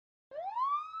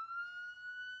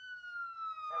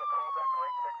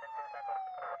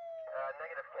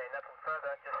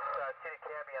that. Just see the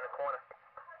cabbie on the corner.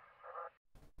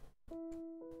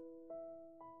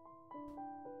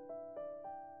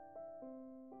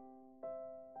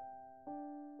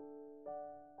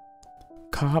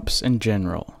 Cops in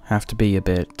general have to be a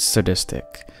bit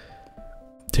sadistic.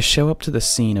 To show up to the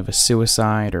scene of a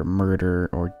suicide or murder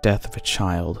or death of a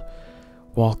child,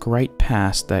 walk right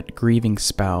past that grieving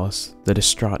spouse, the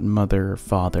distraught mother or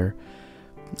father,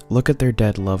 look at their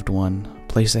dead loved one,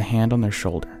 place a hand on their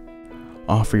shoulder,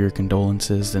 offer your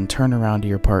condolences, then turn around to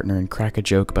your partner and crack a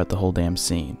joke about the whole damn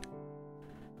scene.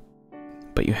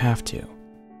 But you have to.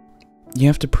 You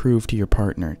have to prove to your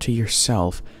partner, to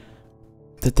yourself,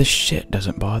 that this shit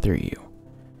doesn't bother you.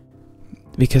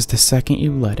 Because the second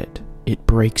you let it, it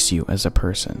breaks you as a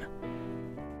person.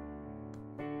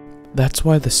 That's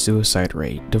why the suicide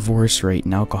rate, divorce rate,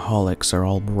 and alcoholics are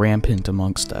all rampant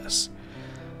amongst us.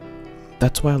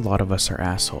 That's why a lot of us are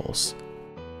assholes.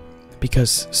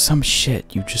 Because some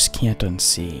shit you just can't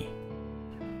unsee.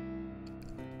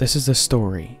 This is the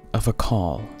story of a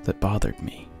call that bothered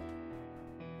me.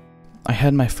 I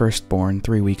had my firstborn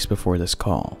 3 weeks before this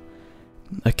call.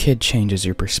 A kid changes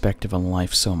your perspective on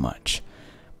life so much.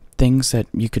 Things that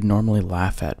you could normally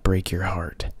laugh at break your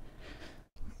heart.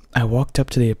 I walked up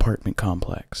to the apartment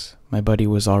complex. My buddy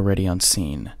was already on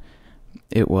scene.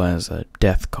 It was a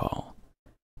death call.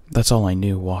 That's all I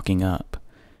knew walking up.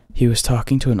 He was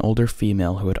talking to an older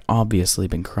female who had obviously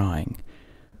been crying.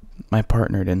 My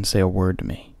partner didn't say a word to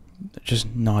me,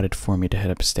 just nodded for me to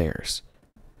head upstairs.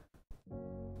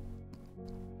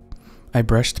 I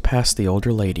brushed past the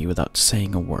older lady without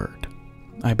saying a word.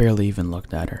 I barely even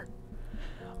looked at her.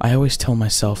 I always tell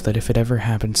myself that if it ever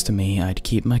happens to me, I'd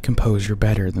keep my composure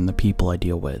better than the people I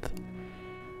deal with.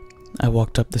 I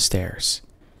walked up the stairs.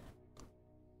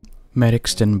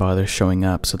 Medics didn't bother showing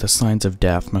up, so the signs of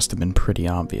death must have been pretty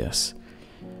obvious.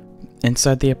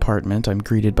 Inside the apartment, I'm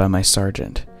greeted by my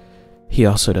sergeant. He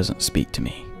also doesn't speak to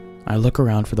me. I look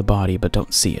around for the body, but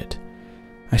don't see it.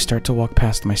 I start to walk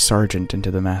past my sergeant into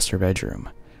the master bedroom.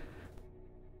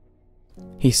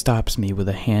 He stops me with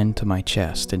a hand to my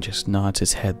chest and just nods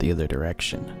his head the other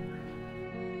direction.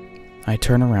 I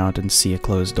turn around and see a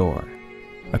closed door.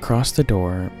 Across the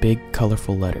door, big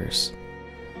colorful letters.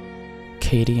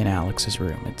 Katie and Alex's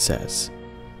room, it says.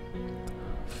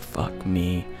 Fuck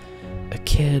me. A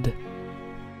kid.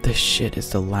 This shit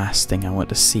is the last thing I want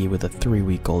to see with a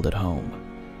 3-week-old at home.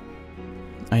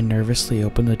 I nervously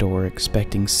opened the door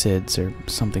expecting SIDS or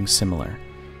something similar.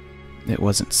 It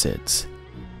wasn't SIDS.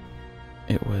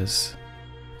 It was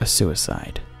a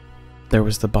suicide. There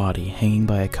was the body hanging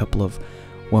by a couple of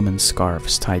women's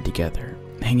scarves tied together,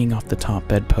 hanging off the top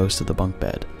bedpost of the bunk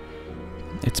bed.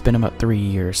 It's been about 3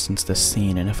 years since this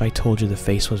scene, and if I told you the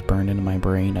face was burned into my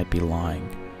brain, I'd be lying.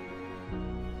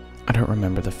 I don't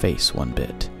remember the face one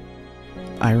bit.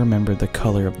 I remember the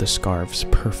color of the scarves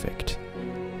perfect.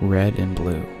 Red and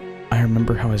blue. I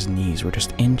remember how his knees were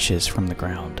just inches from the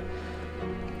ground.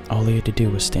 All he had to do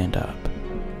was stand up.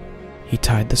 He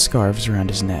tied the scarves around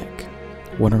his neck,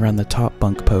 went around the top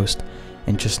bunk post,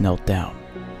 and just knelt down.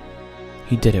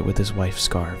 He did it with his wife's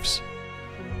scarves,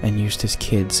 and used his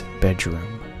kid's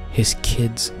bedroom, his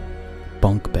kid's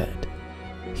bunk bed.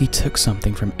 He took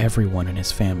something from everyone in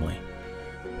his family.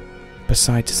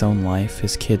 Besides his own life,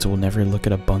 his kids will never look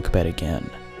at a bunk bed again.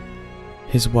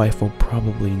 His wife will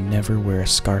probably never wear a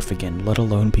scarf again, let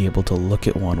alone be able to look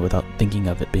at one without thinking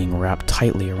of it being wrapped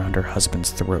tightly around her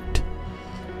husband's throat.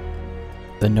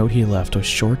 The note he left was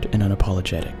short and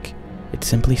unapologetic. It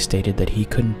simply stated that he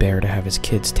couldn't bear to have his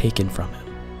kids taken from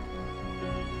him.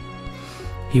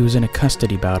 He was in a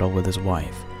custody battle with his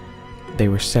wife. They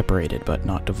were separated but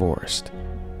not divorced.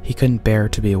 He couldn't bear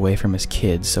to be away from his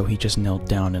kids, so he just knelt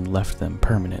down and left them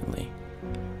permanently,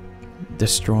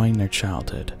 destroying their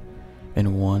childhood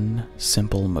in one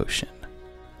simple motion.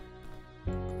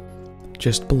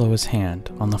 Just below his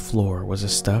hand, on the floor, was a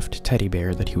stuffed teddy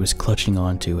bear that he was clutching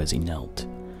onto as he knelt.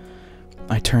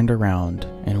 I turned around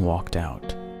and walked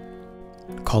out.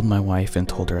 Called my wife and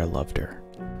told her I loved her.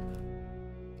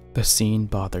 The scene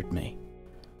bothered me,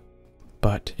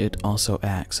 but it also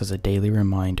acts as a daily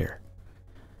reminder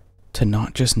to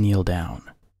not just kneel down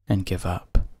and give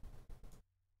up.